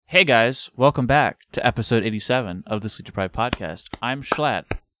Hey guys, welcome back to episode 87 of the Sleep Deprived Podcast. I'm Schlatt.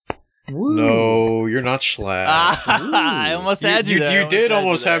 Woo. No, you're not Schlatt. I almost had you there. You did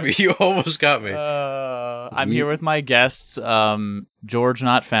almost have me. You almost got me. I'm here with my guests, George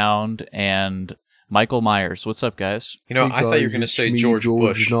Not Found and Michael Myers. What's up, guys? You know, Hey I thought you were guys, going to it's say me, George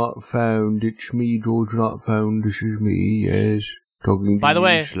Bush. Not found. It's me, George Not Found. This is me, yes. Talking to By the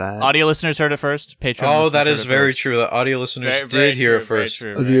way, Schlatt. audio listeners heard it first. Patreon Oh, listeners that heard is it very first. true. The audio listeners Very, did very hear true, it very first.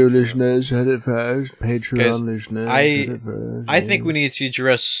 true, Audio very true. listeners had it first. Patreon Guys, listeners I- had it first. I think we need to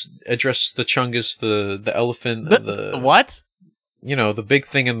address the Chungus, the elephant, The what? You know, the big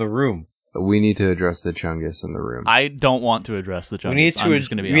thing in the room. We need to address the Chungus in the room. I don't want to address the Chungus. We need to. I'm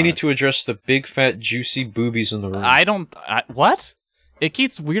just gonna be we need honest. to address the big fat juicy boobies in the room. What? It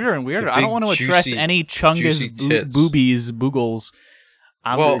keeps weirder and weirder. The I don't big, want to address juicy- any Chungus juicy tits. boobies, boogles.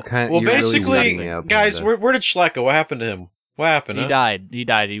 well, you're really basically, leading me up guys, into- where did Schlatt go? What happened to him? What happened? He huh? died. He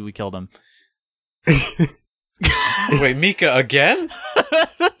died. We killed him. Wait, Mika again?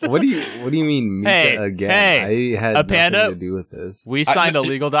 What do you mean, Mika Hey, again? hey, I had a panda- nothing to do with this. We signed a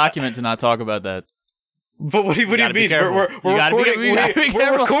legal document to not talk about that. But what do you gotta be mean? careful. We're You gotta be- recording. you gotta be We're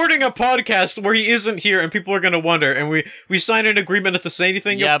careful. recording a podcast where he isn't here, and people are gonna wonder. And we signed an agreement not to say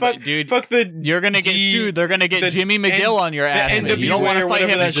anything. Yeah, fuck, but dude, fuck the. You're gonna get sued. They're gonna get the Jimmy McGill on your ass. the man. You don't NWA want to or fight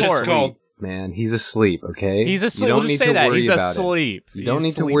whatever him in that shit's court. called. Man, he's asleep, okay? He's You asleep. don't We'll need just say to that. worry He's about it. asleep. You don't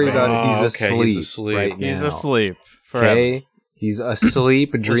He's need to worry sleeping. about it. He's Oh, okay, asleep, he's asleep. right now. He's asleep forever. Okay? He's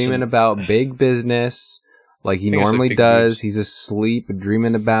asleep, dreaming Listen. about big business like he I think I said normally big does. boobs. He's asleep,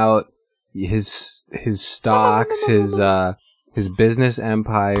 dreaming about his stocks, his business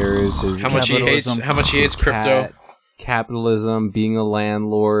empires, his How much he hates? Capitalism. How much he hates crypto? capitalism, being a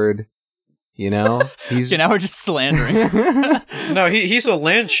landlord. You know, he's Okay, now we're just slandering. No, he's a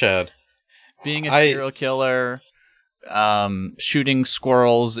land chad. Being a I- serial killer, shooting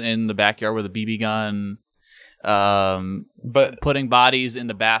squirrels in the backyard with a BB gun, But putting bodies in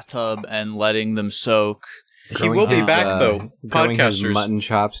the bathtub and letting them soak. he will be his, back though. growing his Podcasters, mutton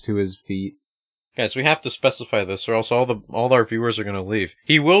chops to his feet. guys, we have to specify this, or else all our viewers are gonna leave.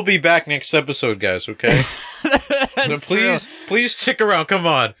 He will be back next episode, guys. Okay, so That's please stick around. Come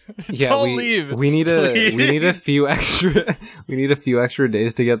on. Yeah, Don't leave. We need a Please. we need a few extra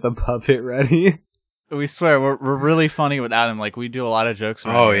days to get the puppet ready. true. We swear we're really funny without him. Like we do a lot of jokes.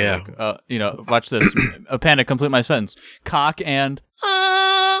 around Oh, here. yeah. Like, watch this. A panda, complete my sentence. Cock and.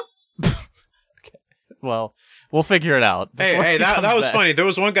 Okay. Well, we'll figure it out. Hey, before hey, he that comes was back. funny. There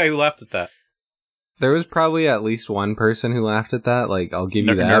was one guy who laughed at that. There was probably at least one person who laughed at that. Like, I'll give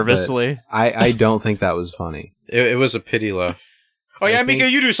you that. but Nervously. I don't think that was funny. It was a pity laugh. Oh yeah, I Mika,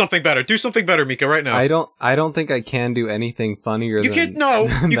 think- you do something better. Do something better, Mika, right now. I don't think I can do anything funnier You than can't. No,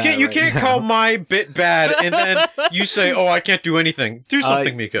 you that can't. You right can't now. call my bit bad and then you say, "Oh, I can't do anything." Do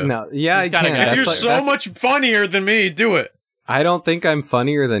something, Mika. No, yeah, He's I gotta can. go. If That's you're like- so that's- much funnier than me, do it. I don't think I'm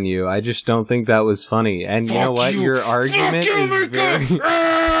funnier than you. I just don't think that was funny. And you know Fuck what? you. Your Fuck argument you, is Mika. very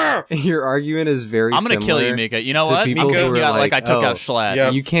Ah! your argument is very I'm gonna kill you, similar. Mika. You know to what? people I'm who taking are you out like I like, took oh, out Schlatt.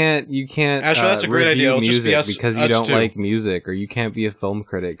 yeah. You can't Asher, that's a great review idea. It'll just be music us- because you us don't two. like music, or you can't be a film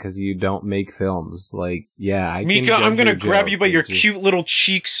critic because you don't make films. Like, yeah, I can Mika, judge I'm gonna your grab joke, you by your but just- cute little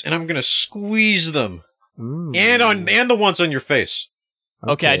cheeks and I'm gonna squeeze them, Mm. and the ones on your face.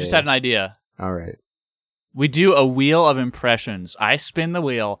 Okay, I just had an idea. All right. We do a wheel of impressions. I spin the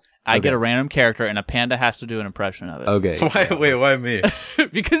wheel. I Okay. get a random character, and a panda has to do an impression of it. Okay. Why? yeah, Wait, why let's- me?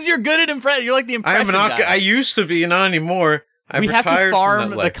 Because you're good at impression. You're like the I impression am not. guy. I used to be, not anymore. I've we have retired to from farm that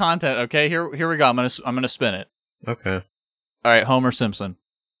the life. content. Okay, here we go. I'm gonna spin it. Okay. All right, Homer Simpson.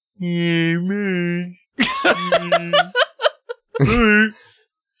 Yeah, man.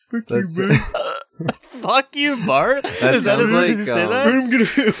 That's- Fuck you, Bart. That Is that sounds did like, you say um, that? I'm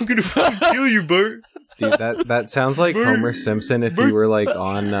gonna fucking kill you, Bart. Dude, that sounds like Homer Simpson if he were like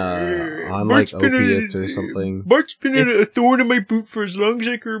on like Bart's been opiates or something. Bart's been a thorn in my boot for as long as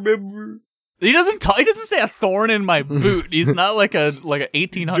I can remember. He doesn't talk. He doesn't say a thorn in my boot. He's not like a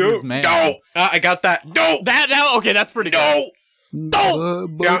 1800s man. No, I got that. No, That now okay, that's pretty good. no.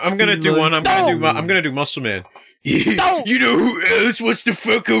 Yeah, I'm gonna do one. I'm gonna do Muscle Man. You know who else wants to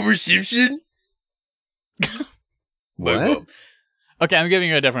fuck Homer Simpson? My What? mom. Okay, I'm giving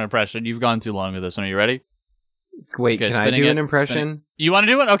you a different impression. You've gone too long with this one. Are you ready? Wait, Okay, can I spinning do it, an impression? You want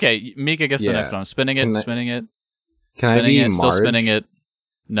to do one? Okay, Mika gets the Yeah. next one. Spinning it, Can I- spinning it, Can I spinning be it, still Marge? spinning it.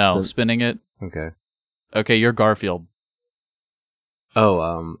 No, So- spinning it. Okay. Okay, you're Garfield.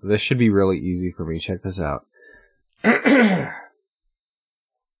 Oh, this should be really easy for me. Check this out.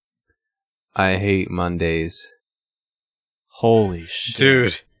 I hate Mondays. Holy shit.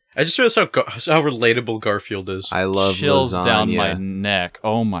 Dude, I just realized how relatable Garfield is. I love chills lasagna. down my neck.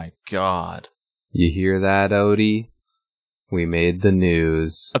 Oh my god. You hear that, Odie? We made the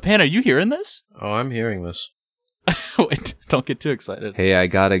news. Pan, are you hearing this? Oh, I'm hearing this. Wait, don't get too excited. Hey, I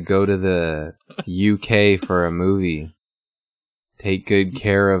gotta go to the UK for a movie. Take good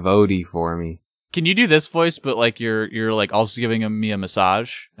care of Odie for me. Can you do this voice, but like you're like also giving me a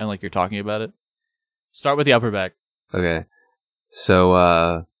massage and like you're talking about it? Start with the upper back. Okay.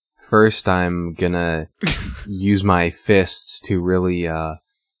 So, first I'm gonna use my fists to really,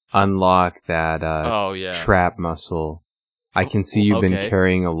 unlock that, Oh yeah. trap muscle. I can see you've been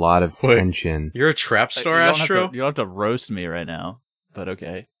carrying a lot of tension. You're a trap star, Astro? You don't have to roast me right now, but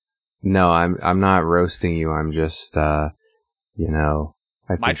okay. No, I'm not roasting you. I'm just, My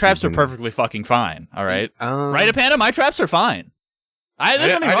traps are perfectly fucking fine, alright? Right, Panda? My traps are fine. There's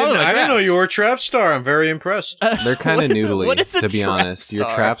nothing wrong with my traps. I didn't know you were a trap star. I'm very impressed. They're kind of noodly, to be honest. Star? Your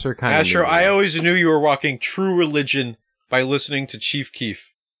traps are kind of Astro, noodly. I always knew you were walking true religion by listening to Chief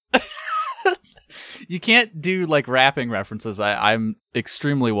Keef. You can't do like rapping references. I'm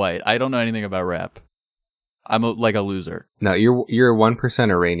extremely white. I don't know anything about rap. I'm like a loser. No, you're 1%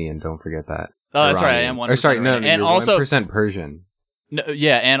 Iranian. Don't forget that. Oh, that's right. I am 1%. Or sorry, no, and you're also 1% Persian. No,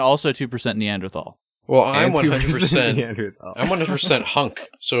 yeah, and also 2% Neanderthal. Well, I'm 100%. 2% Neanderthal. I'm 100% hunk.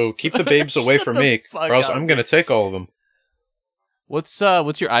 So keep the babes away from me, or else I'm gonna take all of them. What's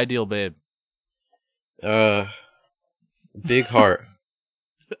your ideal babe? Big heart.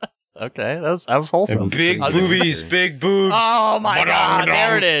 Okay, that was wholesome. And big boobies, big boobs. Oh my god,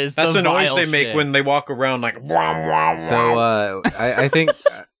 there it is. That's the noise they make shit. when they walk around like. Wah, wah, wah. So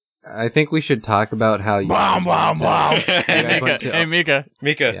I think we should talk about how you. guys went to- Hey Mika.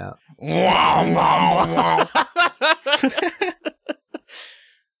 Mika. Yeah.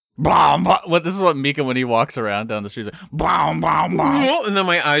 What? This is what Mika when he walks around down the street. Like, And then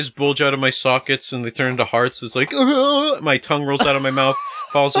my eyes bulge out of my sockets and they turn into hearts. It's like my tongue rolls out of my mouth,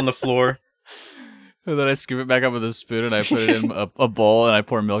 falls on the floor. And then I scoop it back up with a spoon and I put it in a bowl and I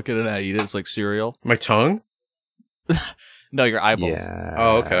pour milk in it and I eat it. It's like cereal. My tongue? No, your eyeballs. Yeah.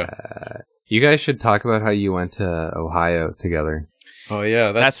 Oh, okay. You guys should talk about how you went to Ohio together. Oh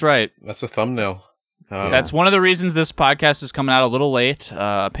yeah, That's right. That's a thumbnail. That's one of the reasons this podcast is coming out a little late.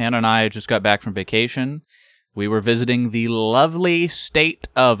 Pan and I just got back from vacation. We were visiting the lovely state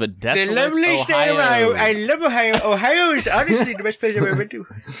of desolate State of Ohio. I love Ohio. Ohio is honestly the best place I've ever been to.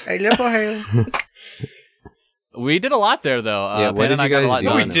 I love Ohio. We did a lot there, though. Yeah, what Pan and did I you got a guys lot do?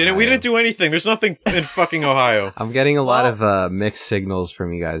 No, we done. didn't. We didn't do anything. There's nothing in fucking Ohio. I'm getting a lot of mixed signals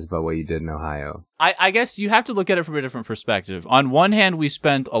from you guys about what you did in Ohio. I guess you have to look at it from a different perspective. On one hand, we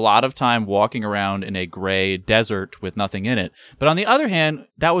spent a lot of time walking around in a gray desert with nothing in it. But on the other hand,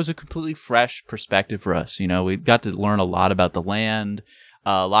 that was a completely fresh perspective for us. You know, we got to learn a lot about the land,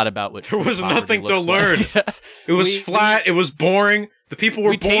 a lot about what There was poverty nothing to looks learn. like. It was flat. It was boring. The people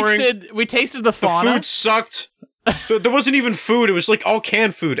were boring. We tasted the The fauna. food sucked. There wasn't even food. It was like all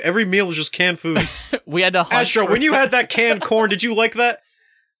canned food. Every meal was just canned food. We had to hunt Astro, for- when you had that canned corn, did you like that?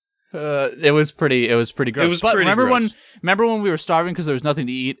 It was pretty gross. It was but pretty remember gross. when we were starving because there was nothing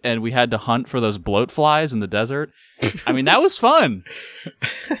to eat and we had to hunt for those bloat flies in the desert? I mean, that was fun.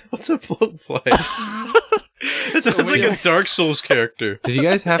 What's a blowfly? It sounds like a Dark Souls character. Did you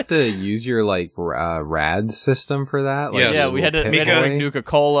guys have to use your like rad system for that? Like, Yes. Yeah, we had to Mika- drink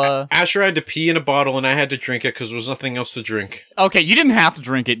Nuka-Cola. Asher had to pee in a bottle and I had to drink it because there was nothing else to drink. Okay, you didn't have to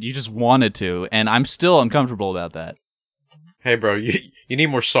drink it. You just wanted to, and I'm still uncomfortable about that. Hey, bro, you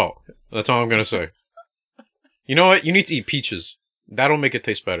need more salt. That's all I'm going to say. You know what? You need to eat peaches. That'll make it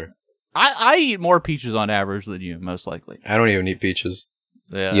taste better. I eat more peaches on average than you, most likely. I don't even eat peaches.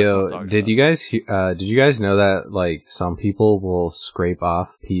 Yeah. that's what I'm Yo, talking did about. you guys know that like some people will scrape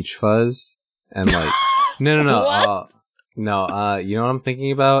off peach fuzz and like no you know what I'm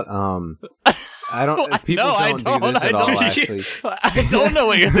thinking about? I don't. People No, I don't do don't, this I at all. don't. Actually, I don't know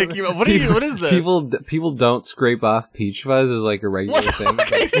what you're thinking about. What is this? People don't scrape off peach fuzz as like a regular What thing. the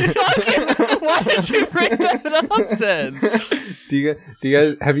fuck are you talking? Why did you bring that up then? Do you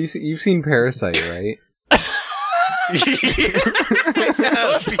guys have you've seen Parasite, right? What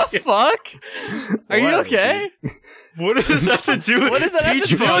the fuck? Are you okay? What does that have to do with What does that have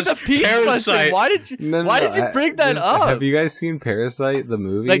to do with the peach fuzz thing? Why did you bring that up? Have you guys seen Parasite, the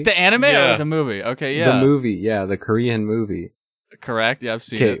movie? Like the anime Yeah. or the movie? Okay, yeah. The movie, yeah, the Korean movie. Correct. Yeah, I've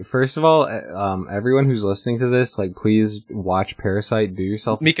seen Okay, it. first of all, everyone who's listening to this, like, please watch Parasite. Do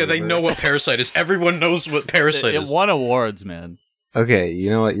yourself a Mika, they favor. know what Parasite is. Everyone knows what Parasite It is. won awards, man. Okay, you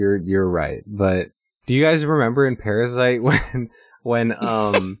know what? You're right. But do you guys remember in Parasite when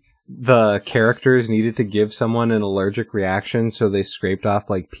the characters needed to give someone an allergic reaction, so they scraped off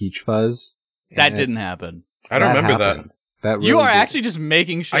like peach fuzz. That didn't happen. I don't remember that. That really You are did. actually just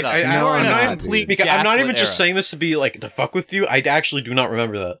making shit up. I'm not even gaslit just era. saying this to be like to fuck with you. I actually do not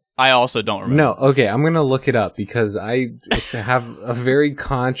remember that. I also don't remember. No, okay, I'm gonna look it up because I have a very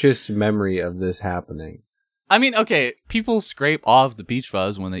conscious memory of this happening. I mean, okay, people scrape off the peach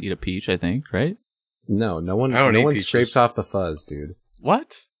fuzz when they eat a peach, I think, right? No one. I don't No eat one peaches. scrapes off the fuzz, dude.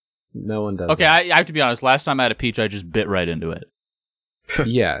 What? No one does. Okay, that. I have to be honest. Last time I had a peach, I just bit right into it.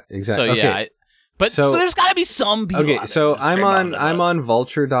 Yeah, exactly. So okay. yeah, so there's got to be some people. Okay, out so there that I'm scrape on off I'm on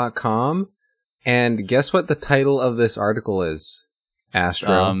vulture.com, and guess what the title of this article is?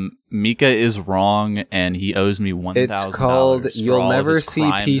 Astro. Mika is wrong, and he owes me $1,000. It's called for "You'll all of Never his See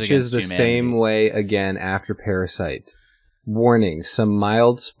crimes Peaches against the humanity." Same Way Again After Parasite." Warning: some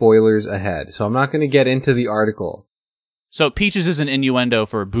mild spoilers ahead. So I'm not going to get into the article. So peaches is an innuendo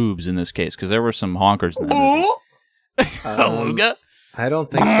for boobs in this case, because there were some honkers in that movie. Luga? I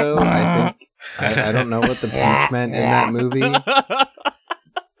don't think so. I don't know what the peach meant in that movie,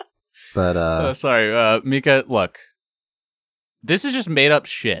 but sorry, Mika. Look, this is just made up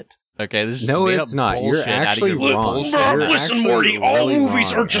shit. Okay, this is No, made it's up not. You're bullshit out of actually your wrong. bullshit You're mouth. Listen, actually Morty, all really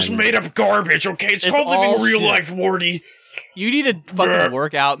movies wrong, are just and- made up garbage, okay? It's called all living real shit. life, Morty. You need to fucking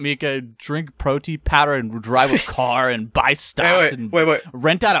work out, Mika. Drink protein powder and drive a car and buy stocks and Wait.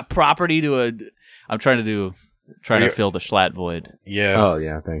 rent out a property to a. I'm trying to fill the Schlatt void. Yeah. Oh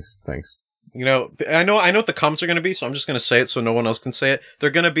yeah, thanks. You know, I know what the comments are going to be, so I'm just going to say it so no one else can say it. They're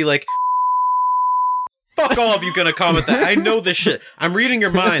going to be like, fuck all of you going to comment that. I know this shit. I'm reading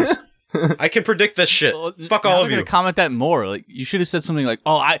your minds. I can predict this shit. Well, Fuck now all they're of you. gonna comment that more. Like you should have said something like,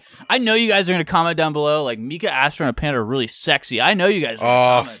 "Oh, I know you guys are gonna comment down below. Like Mika, Astro, and Panda are really sexy. I know you guys are gonna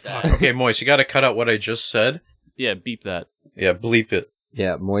Oh, comment fuck. that." Okay, Moist, you got to cut out what I just said. Yeah, beep that. Yeah, bleep it.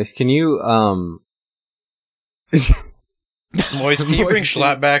 Yeah, Moist, can you Moist, can you bring Moist,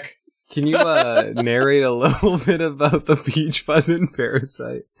 Schlatt back? Can you narrate a little bit about the peach fuzz and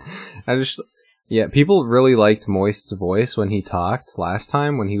Parasite? People really liked Moist's voice when he talked last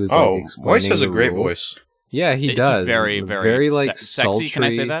time when he was like explaining Moist has a the great rules. voice. Yeah, he It's does. very like sexy. sultry. Can I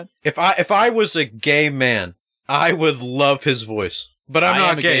say that? If I was a gay man, I would love his voice. But I'm I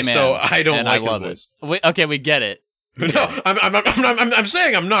not am a gay, gay man, so I don't and like I love his it. Okay, we get it. voice. No, I'm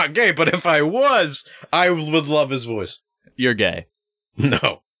saying I'm not gay, but if I was, I would love his voice. You're gay.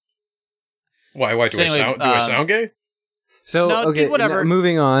 No. Why do So anyway, I sound gay? So No, okay, whatever.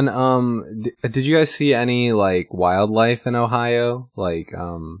 moving on. Did you guys see any like wildlife in Ohio? Like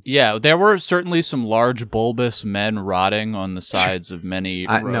Yeah, there were certainly some large bulbous men rotting on the sides of many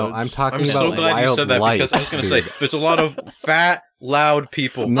roads. No, I'm talking I'm about so glad you said that because I was going to say dude. there's a lot of fat, loud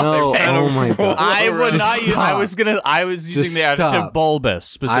people. No, They ran oh my over- God. I would Just not use. stop. I was using Just the adjective stop. bulbous,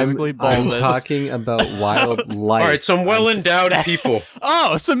 specifically I'm bulbous. talking about wildlife. All right, some well-endowed people.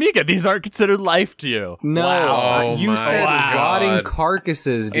 Oh, so Mika, these aren't considered life to you. No, Wow. Oh you my said God. rotting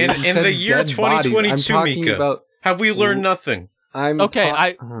carcasses. Dude. In- You in said the year dead bodies. 2022, I'm talking Mika. about. Have we learned nothing? I'm Okay,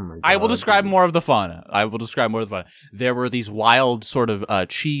 oh my I will God, describe dude. more of the fauna. There were these wild sort of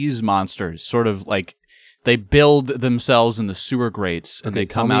cheese monsters, sort of like they build themselves in the sewer grates and Okay, they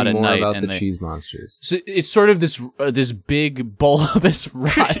tell come me out at more night about and the they. cheese monsters. So it's sort of this big bulbous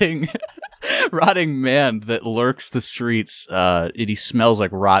rotting man that lurks the streets. And he smells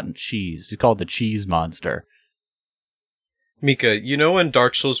like rotten cheese. He's called the cheese monster. Mika, you know in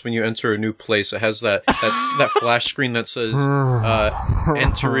Dark Souls when you enter a new place, it has that flash screen that says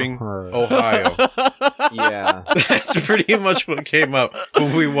entering Ohio. Yeah, That's pretty much what came up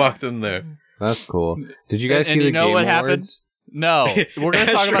when we walked in there. that's cool. Did you guys And see the you know Game what happened? Awards? No, we're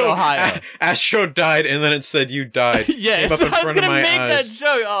gonna talk about Ohio. Astro died, and then it said you died. Yes, Came up in I was front of gonna my make that eyes.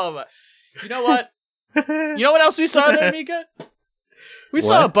 joke. Oh my! You know what? You know what else we saw there, Mika? We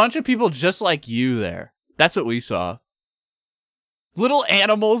saw What? a bunch of people just like you there. That's what we saw. Little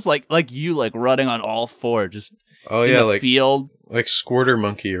animals like you, like running on all four, just Oh in yeah, the like field. Squirter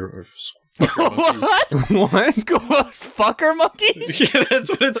Monkey or fucker monkey. What? What? Fucker monkey? Yeah, that's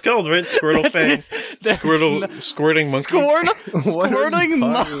what it's called, right? Squirtle Fang. Squirting monkey. What are you Squirting talking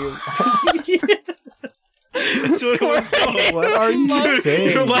monkey. That's what it was called. What are you Monkey.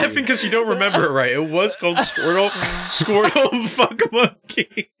 saying? You're laughing because you don't remember it right. It was called Squirtle Fuck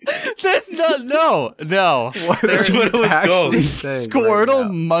Monkey. There's no. That's what it was called. Squirtle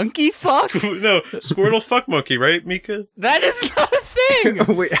monkey fuck? No, Squirtle Fuck Monkey, right, Mika? That is not a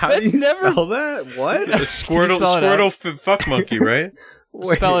thing. Wait, how That's do you never- spell that? What? It's Can you spell it Squirtle Fuck Monkey, right?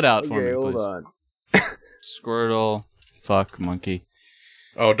 Wait, Spell it out for okay, me, hold please. on. Squirtle fuck monkey.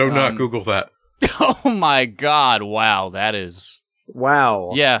 Oh, do not Um, Google that. Oh my god, wow, that is...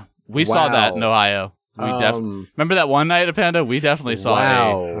 Wow. Yeah, We saw that in Ohio. We remember that one night at Panda? We definitely saw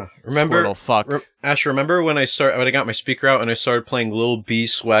a remember Squirtle fuck. Ash, remember when I got my speaker out and I started playing Lil B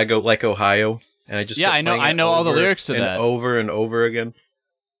Swaggo Like Ohio? And I just kept I know playing it all the over lyrics to and that. over and over again.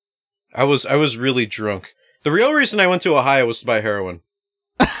 I was really drunk. The real reason I went to Ohio was to buy heroin.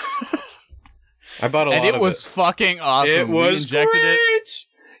 I bought a lot of it. And it was fucking awesome. It was we injected great. It.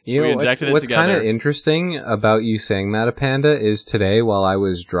 You know, what's kind of interesting about you saying that, Panda, is today while I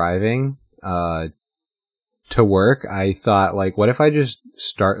was driving to work, I thought, like, what if I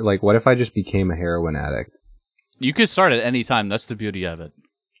just became a heroin addict? You could start at any time. That's the beauty of it.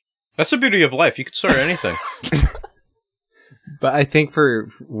 That's the beauty of life. You could start anything. But I think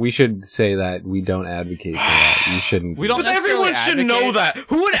we should say that we don't advocate for that. You shouldn't. We don't. But everyone should know that.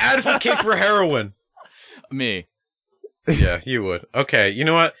 Who would advocate for heroin? Me. Yeah, you would. Okay, you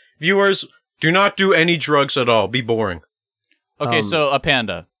know what? Viewers, do not do any drugs at all. Be boring. Okay, so a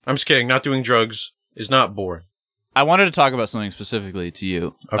Panda. I'm just kidding. Not doing drugs is not boring. I wanted to talk about something specifically to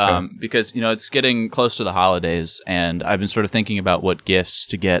you. Okay. Because, it's getting close to the holidays, and I've been sort of thinking about what gifts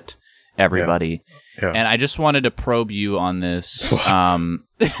to get everybody. Yeah. And I just wanted to probe you on this.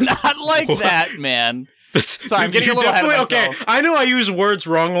 Not like that, man. Sorry, I'm getting a little ahead of myself. Okay, I know I use words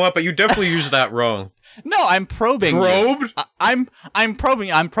wrong a lot, but you definitely use that wrong. No, I'm probing. Probed? I'm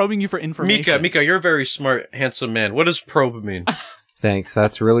probing. I'm probing you for information. Mika, you're a very smart, handsome man. What does probe mean? Thanks.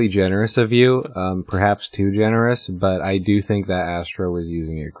 That's really generous of you. Perhaps too generous, but I do think that Astro was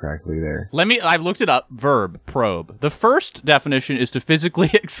using it correctly there. I've looked it up. Verb, probe. The first definition is to physically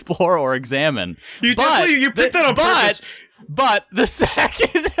explore or examine. You picked that on purpose. But the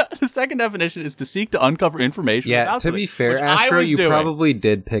second definition is to seek to uncover information. Yeah, to be fair, Astro, you probably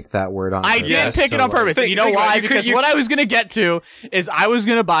did pick that word on purpose. I did pick it on purpose. You know why? Because what I was going to get to is I was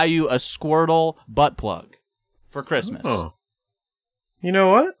going to buy you a Squirtle butt plug for Christmas. Oh. You know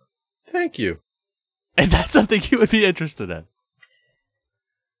what? Thank you. Is that something you would be interested in?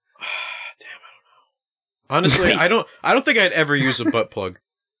 Damn, I don't know. Honestly, I don't think I'd ever use a butt plug.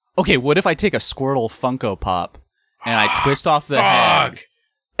 Okay, what if I take a Squirtle Funko Pop and I twist off the head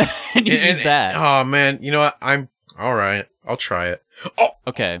and you use that? Oh man, you know what? I'm all right. I'll try it. Oh,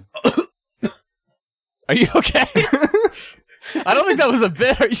 okay. Are you okay? I don't think that was a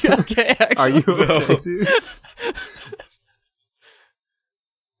bit. Are you okay? Actually? Are you okay, dude?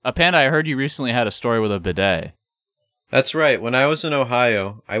 Panda, I heard you recently had a story with a bidet. That's right. When I was in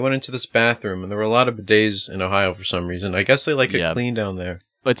Ohio, I went into this bathroom, and there were a lot of bidets in Ohio for some reason. I guess they like it clean down there.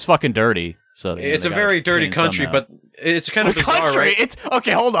 It's fucking dirty. So it's a very dirty country, but it's kind of bizarre, country? right? It's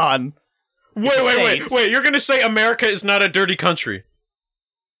okay. Hold on. Wait! You're gonna say America is not a dirty country?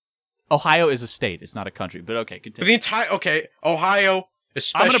 Ohio is a state. It's not a country. But okay, continue. The entire Ohio,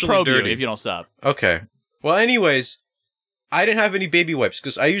 especially I'm gonna probe dirty. you if you don't stop. Okay. Well, anyways, I didn't have any baby wipes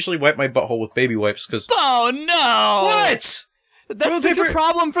because I usually wipe my butthole with baby wipes. Oh no! What? That's such a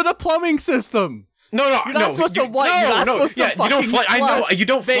problem for the plumbing system. No, you're not supposed to wipe. You're not supposed to fucking you don't flush. I know you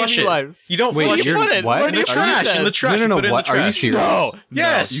don't flush it. Wipes. You don't Wait, flush you put it what? in the trash. In the trash. No. Put it in the trash. Are you serious? No.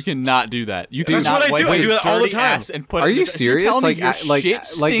 Yes. No, you cannot do that. You That's cannot what I do. wipe I do that all the dirty time. ass and put Are it you in the- serious? You're telling Like, me like, shit,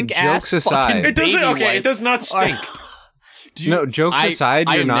 like, stink jokes ass aside. fucking It doesn't. baby Okay, wipe. it does not stink. No, jokes aside,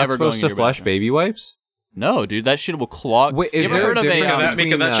 I you're am not never supposed going to in your flush bathroom. baby wipes? No, dude, that shit will clog. Wait, is you ever there heard a of difference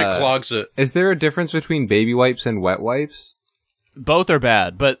Mika, that shit between, clogs it. Is there a difference between baby wipes and wet wipes? Both are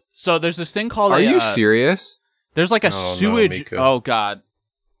bad, but so there's this thing called. Are you serious? There's like a No, sewage. Mika. Oh god,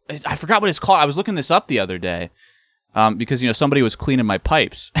 I forgot what it's called. I was looking this up the other day, because somebody was cleaning my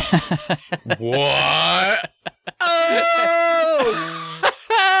pipes. What?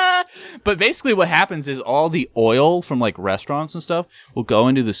 But basically what happens is all the oil from like restaurants and stuff will go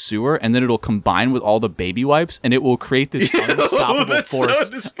into the sewer and then it'll combine with all the baby wipes and it will create this unstoppable that's so force,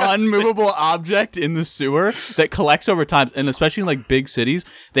 disgusting. unmovable object in the sewer that collects over time. And especially in like big cities,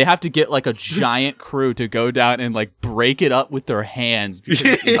 they have to get like a giant crew to go down and like break it up with their hands because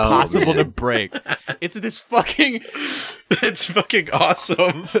it's impossible to break. It's this fucking... It's fucking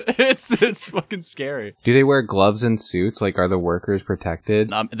awesome. It's fucking scary. Do they wear gloves and suits? Like, are the workers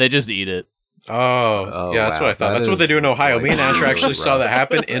protected? They just eat it. Oh yeah, that's wow. what I thought. That That's what is they do in Ohio. like Me and Asher actually rough. saw that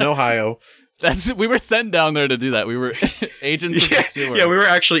happen in Ohio. We were sent down there to do that. We were agents of the sewer. Yeah, we were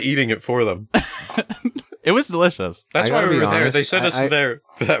actually eating it for them. It was delicious. That's I why gotta we be were there. honest, They sent us I- there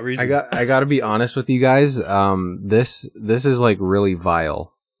for that reason. I gotta be honest with you guys. This is like really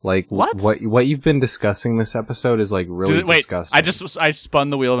vile. Like what you've been discussing this episode is like really Wait, disgusting. I spun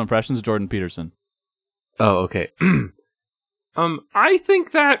the wheel of impressions. Jordan Peterson. Oh, okay. I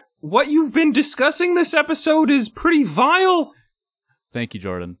think that what you've been discussing this episode is pretty vile. Thank you,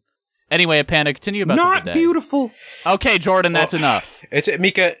 Jordan. Anyway, Panda, continue about Not the bidet. beautiful. Okay, Jordan, that's enough. It's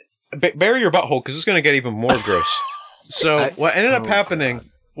Mika. bury your butthole because it's gonna get even more gross. So what ended up happening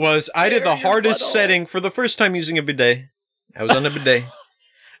was I did the hardest setting for the first time using a bidet. I was on a bidet.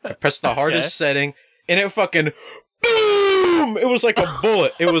 I pressed the hardest setting, and it fucking boom! It was like a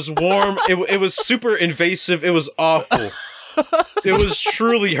bullet. It was warm. It was super invasive. It was awful. It was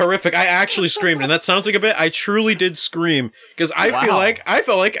truly horrific. I actually screamed, and that sounds like a bit. I truly did scream because I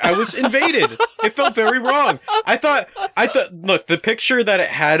felt like I was invaded. It felt very wrong. I thought. Look, the picture that it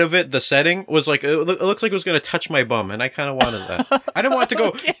had of it, the setting was like it looked like it was going to touch my bum, and I kind of wanted that. I didn't want it to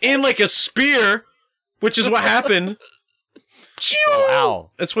go in like a spear, which is what happened. Wow,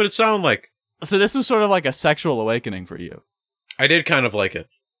 that's what it sounded like. So this was sort of like a sexual awakening for you. I did kind of like it.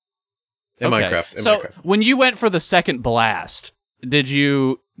 In Minecraft. So when you went for the second blast, did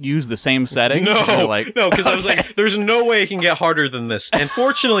you use the same setting? No, because I was Okay. like, there's no way it can get harder than this. And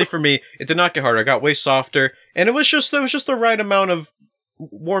fortunately for me, it did not get harder. I got way softer, and it was just the right amount of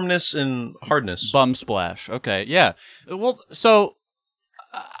warmness and hardness. Bum splash. Okay, yeah. Well, so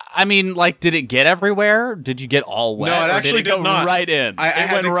I mean, like, did it get everywhere? Did you get all wet? No, it or actually did it go did not. right in. I it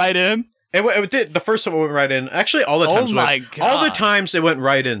had went to- right in. It did. The first time it went right in. Actually, all the times. Oh my went, all the God. times it went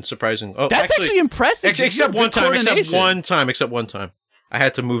right in. Surprising. Oh, That's actually impressive. except You one have time. good Except coordination. one time. I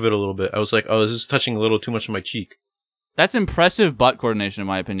had to move it a little bit. I was like, oh, this is touching a little too much of my cheek. That's impressive butt coordination, in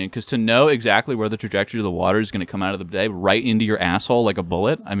my opinion, because to know exactly where the trajectory of the water is going to come out of the bidet right into your asshole like a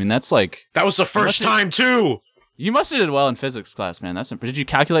bullet. I mean, that's like That was the first time too. you must have did well in physics class, man. That's did you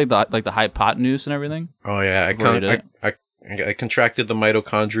calculate the hypotenuse and everything? Oh yeah, I contracted the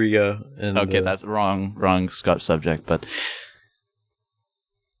mitochondria. And Okay, that's wrong subject, but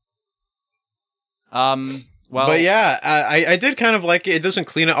well, but yeah, I did kind of like it. It doesn't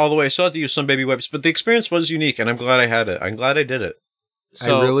clean it all the way. I still had to use some baby wipes, but the experience was unique, and I'm glad I had it. I'm glad I did it.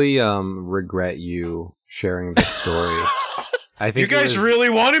 so I really regret you sharing this story. I think You guys really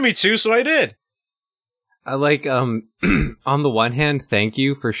wanted me to, so I did. I like on the one hand, thank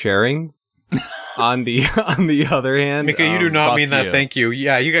you for sharing. on the other hand, Mika, you do not fuck mean that. you. Thank you.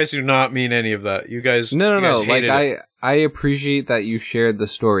 Yeah, you guys do not mean any of that. You guys. No. you guys Like hated it. I appreciate that you shared the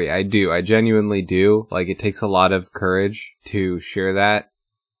story. I do. I genuinely do. Like it takes a lot of courage to share that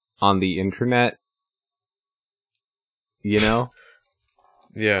on the internet. You know.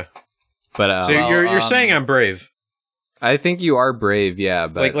 Yeah. But So you're saying I'm brave, I think you are brave. Yeah,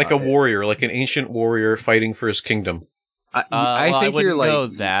 but like a warrior, like an ancient warrior fighting for his kingdom. I think wouldn't you're like go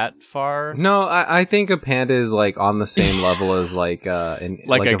that far. No, I think a panda is like on the same level as like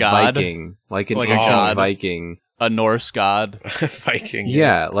Like a god? Viking, like an Like a ancient god? Viking. A Norse god. Viking.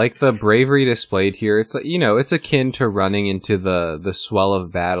 Yeah, like the bravery displayed here. It's like, it's akin to running into the swell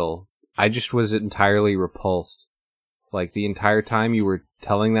of battle. I just was entirely repulsed. Like the entire time you were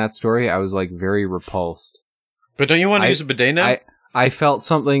telling that story, I was like very repulsed. But don't you want to use a bidet now? I felt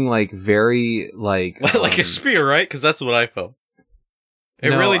something like very like like a spear, right? Because that's what I felt. It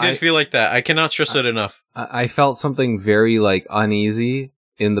No, really did feel like that. I cannot stress it enough. I felt something very like uneasy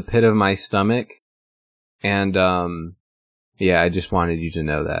in the pit of my stomach, and yeah, I just wanted you to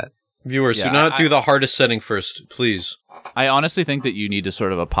know that. Viewers, Yeah, do not do the hardest setting first, please. I honestly think that you need to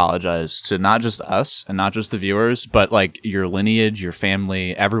sort of apologize to not just us and not just the viewers, but like your lineage, your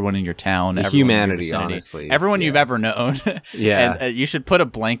family, everyone in your town, everyone in your Humanity, vicinity, honestly. everyone Yeah. you've ever known. Yeah. And you should put a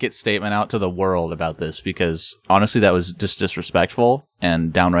blanket statement out to the world about this because honestly, that was just disrespectful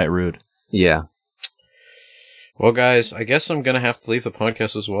and downright rude. Yeah. Well, guys, I guess I'm gonna have to leave the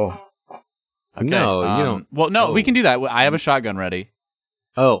podcast as well. Okay, No, you don't. Well, no, Oh. we can do that. I have a shotgun ready.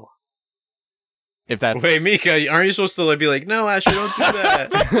 Oh. If that's Wait, Mika, aren't you supposed to like, be like, no, Asher, don't do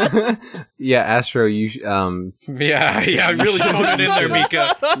that? Yeah, Astro, you yeah, really throwing it in there,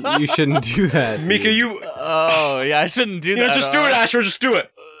 Mika. you shouldn't do that. Mika, dude. you Oh yeah, I shouldn't do that. just do it, Asher, just do it.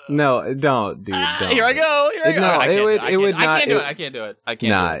 No, don't, dude. Don't. Here I go. Here I go. No, I can't it do would- I it would can't- I not- can't do it- it. I can't do it. I can't.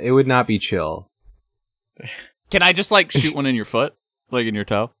 Nah, do it. it would not be chill. Can I just like shoot one in your foot, like in your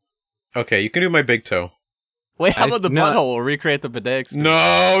toe? Okay, you can do my big toe. Wait, how I- about the no. butthole? We'll recreate the bidet experience.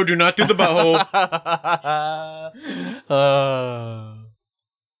 No, do not do the butthole.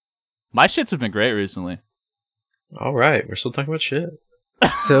 My shits have been great recently. All right, we're still talking about shit.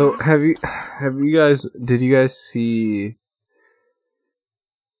 So did you guys see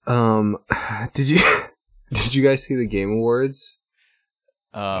did you guys see the Game Awards?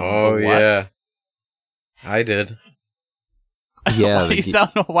 Oh the what? yeah, I did. Yeah.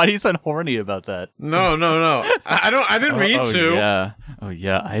 Why do you sound horny about that? No. I didn't mean to. Yeah. Oh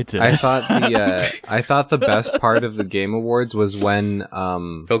yeah, I did. I thought the best part of the Game Awards was when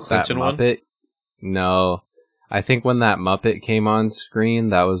Bill Clinton that won? Muppet. No. I think when that Muppet came on screen,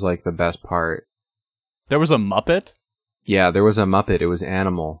 that was like the best part. There was a Muppet. Yeah, there was a Muppet. It was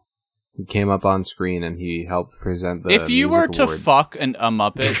Animal. He came up on screen and he helped present the. If you were music to award. fuck a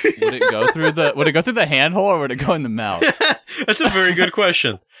Muppet, would it go through the handhole or would it go in the mouth? That's a very good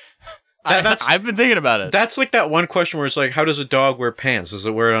question. I've been thinking about it. That's like that one question where it's like, how does a dog wear pants? Does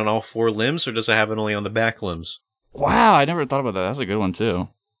it wear it on all four limbs, or does it have it only on the back limbs? Wow, I never thought about that. That's a good one too.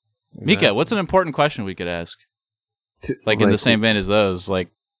 Mika, what's an important question we could ask? Like in the same vein as those, like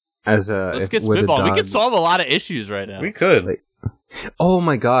as a let's get spitball. We could solve a lot of issues right now. We could. Like, oh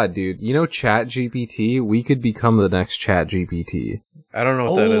my god, dude! You know ChatGPT? We could become the next ChatGPT. I don't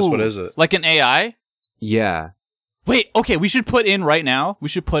know what that is. What is it? Like an AI? Yeah. Wait, okay, we should put in right now. We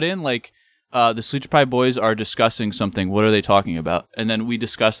should put in like the Sleep Deprived Boys are discussing something. What are they talking about? And then we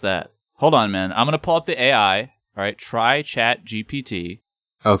discuss that. Hold on, man. I'm gonna pull up the AI. All right, try ChatGPT.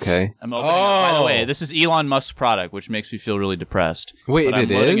 Okay. I'm opening up. By the way, this is Elon Musk's product, which makes me feel really depressed. Wait, but I'm it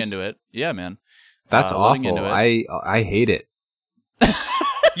loading is? into it. Yeah, man. That's loading awful. into it. I hate it.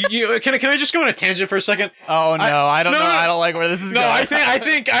 Can I just go on a tangent for a second? Oh no, I don't no, know. no. I don't like where this is No, going.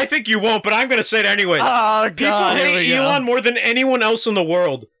 I think you won't, but I'm gonna say it anyways. Oh god, People here hate we go. Elon more than anyone else in the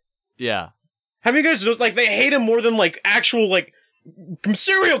world. Yeah. Have you guys noticed, like, they hate him more than, like, actual, like,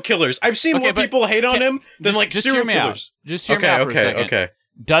 serial killers? I've seen Okay, more but people hate on him than, like, just serial hear me out. killers. Just hear me out for a second. Okay.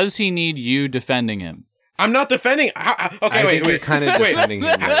 Does he need you defending him? I'm not defending. I think you're kind of defending him.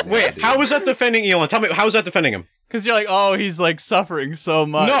 right now, Wait, dude. how is that defending Elon? Tell me, how is that defending him? Because you're like, oh, he's like suffering so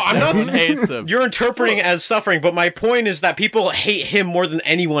much. No, I'm not. Everyone hates him. You're interpreting it as suffering, but my point is that people hate him more than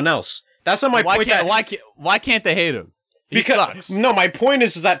anyone else. That's not my point. Why can't they hate him? He sucks. No, my point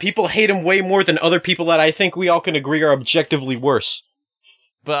is that people hate him way more than other people that I think we all can agree are objectively worse.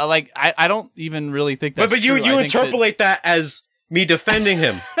 But like, I don't even really think that's But you true. I think interpolate that as me defending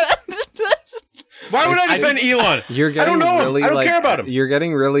him. Why would I defend Elon? You're I getting don't know him. really I don't like, care about him. You're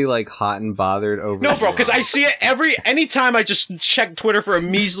getting really like hot and bothered over. No, bro, because I see it anytime I just check Twitter for a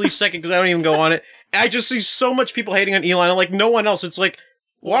measly second because I don't even go on it. I just see so much people hating on Elon and like no one else. It's like,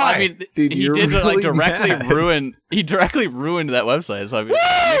 why? I mean, Dude, he you're did like really directly mad. ruin. He directly ruined that website. So I mean,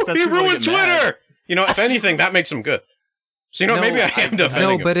 it makes sense He people to ruined get mad. Twitter. You know, if anything, that makes him good. So you know, No, maybe I am defending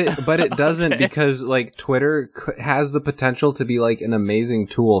No, him. but it doesn't Okay. because like Twitter has the potential to be like an amazing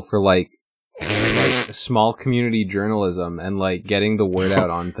tool for like small community journalism and like getting the word out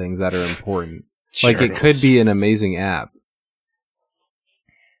on things that are important. Like it could be an amazing app.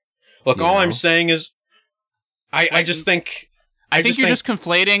 Look, you all know? I'm saying is, I just think. I think you're just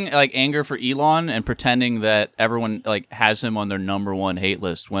conflating like anger for Elon and pretending that everyone like has him on their number one hate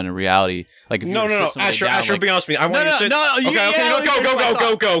list when in reality, like if you No. were to sit somebody down, Asher, like, be honest with me. I want you to sit. no, you- Okay, yeah, no, okay,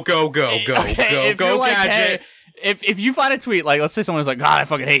 if you're go, like, gadget. hey, if you find a tweet like, let's say someone's like, God, I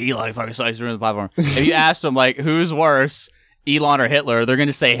fucking hate Elon, he fucking sucks, he's ruined the platform. If you ask them like, who's worse, Elon or Hitler, they're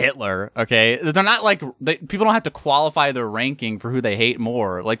gonna say Hitler. Okay, they're not like people don't have to qualify their ranking for who they hate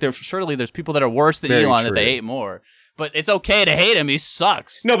more. Like surely there's people that are worse than Very Elon that true. they hate more. But it's okay to hate him. He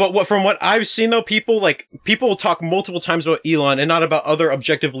sucks. No, but from what I've seen though, people will talk multiple times about Elon and not about other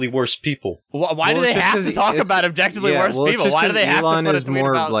objectively worse people. Why Well, do they it's just have 'cause to talk it's- about objectively Yeah, worse well, it's people? just Why do 'cause they have Elon to put a is tweet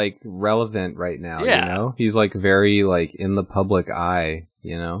more about? like relevant right now. Yeah. You know, he's like very like in the public eye.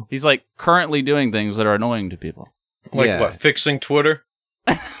 You know, He's like currently doing things that are annoying to people. Like Yeah. what? Fixing Twitter?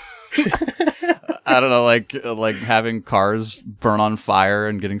 I don't know, like having cars burn on fire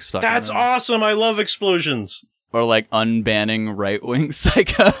and getting stuck. That's in them. awesome. I love explosions. Or like unbanning right wing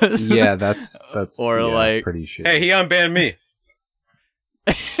psychos. yeah, that's Or, yeah, like- pretty shit. Hey, he unbanned me.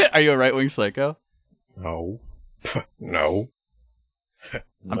 Are you a right wing psycho? No. No.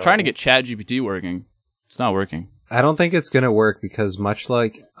 I'm trying to get ChatGPT working. It's not working. I don't think it's gonna work because much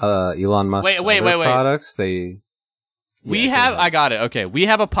like Elon Musk's Wait. products, they We Yeah, have go ahead. I got it. Okay. We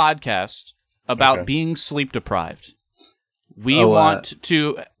have a podcast about Okay. being sleep deprived. We Oh, want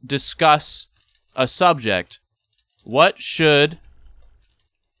to discuss a subject. What should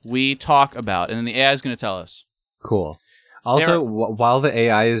we talk about? And then the AI is going to tell us. Cool. Also, while the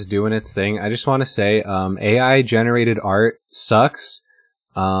AI is doing its thing, I just want to say AI generated art sucks.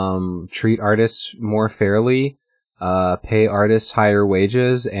 Treat artists more fairly. Pay artists higher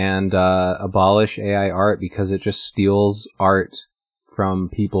wages and abolish AI art because it just steals art from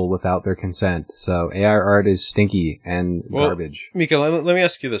people without their consent. So AI art is stinky and garbage. Mika, let me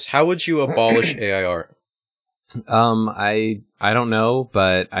ask you this. How would you abolish AI art? I don't know,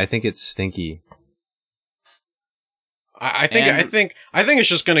 but I think it's stinky. I think it's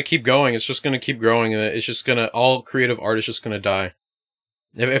just gonna keep going. It's just gonna keep growing, and it's just gonna all creative art is just gonna die.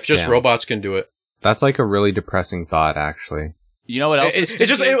 If just Damn. robots can do it. That's like a really depressing thought, actually. You know what else is It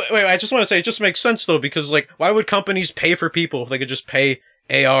just stinky? wait. I just want to say it just makes sense though, because like, why would companies pay for people if they could just pay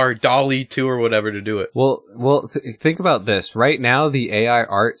AR Dolly 2 or whatever to do it. Well, think about this. Right now, the AI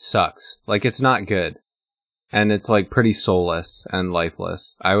art sucks. Like, it's not good. And it's, like, pretty soulless and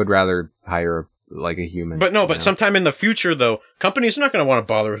lifeless. I would rather hire, like, a human. But no, you but know? sometime in the future, though, companies are not going to want to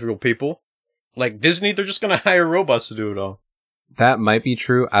bother with real people. Like Disney, they're just going to hire robots to do it all. That might be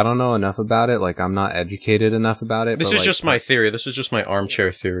true. I don't know enough about it. Like, I'm not educated enough about it. This but, is like, just my theory. This is just my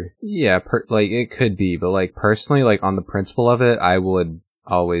armchair theory. Yeah, like, it could be. But, like, personally, like, on the principle of it, I would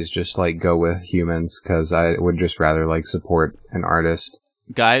always just, like, go with humans, because I would just rather, like, support an artist.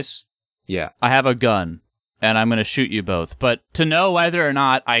 Guys, Yeah. I have a gun, and I'm going to shoot you both. But to know whether or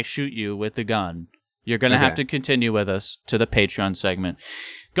not I shoot you with the gun, you're going to have to continue with us to the Patreon segment.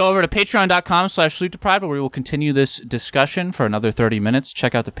 Go over to patreon.com/sleepdeprived, where we will continue this discussion for another 30 minutes.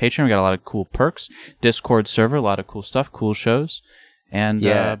 Check out the Patreon. We got a lot of cool perks. Discord server, a lot of cool stuff, cool shows. And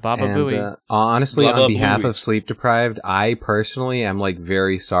Baba Booey. Honestly, Baba on behalf Booey. of Sleep Deprived, I personally am, like,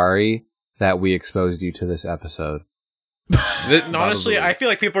 very sorry that we exposed you to this episode. Honestly, I feel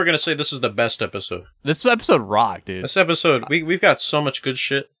like people are going to say this is the best episode. This episode rocked, dude. This episode, we've got so much good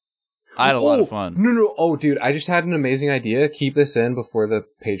shit. I had a lot of fun. No. Oh, dude, I just had an amazing idea. Keep this in before the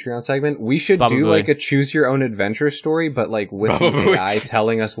Patreon segment. We should Baba do, Booey. like, a choose-your-own-adventure story, but, like, with Baba the Booey. AI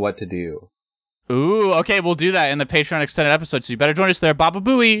telling us what to do. Ooh, okay, we'll do that in the Patreon extended episode, so you better join us there. Baba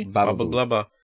Booey. Baba Blah, blah, Booey. blah, blah.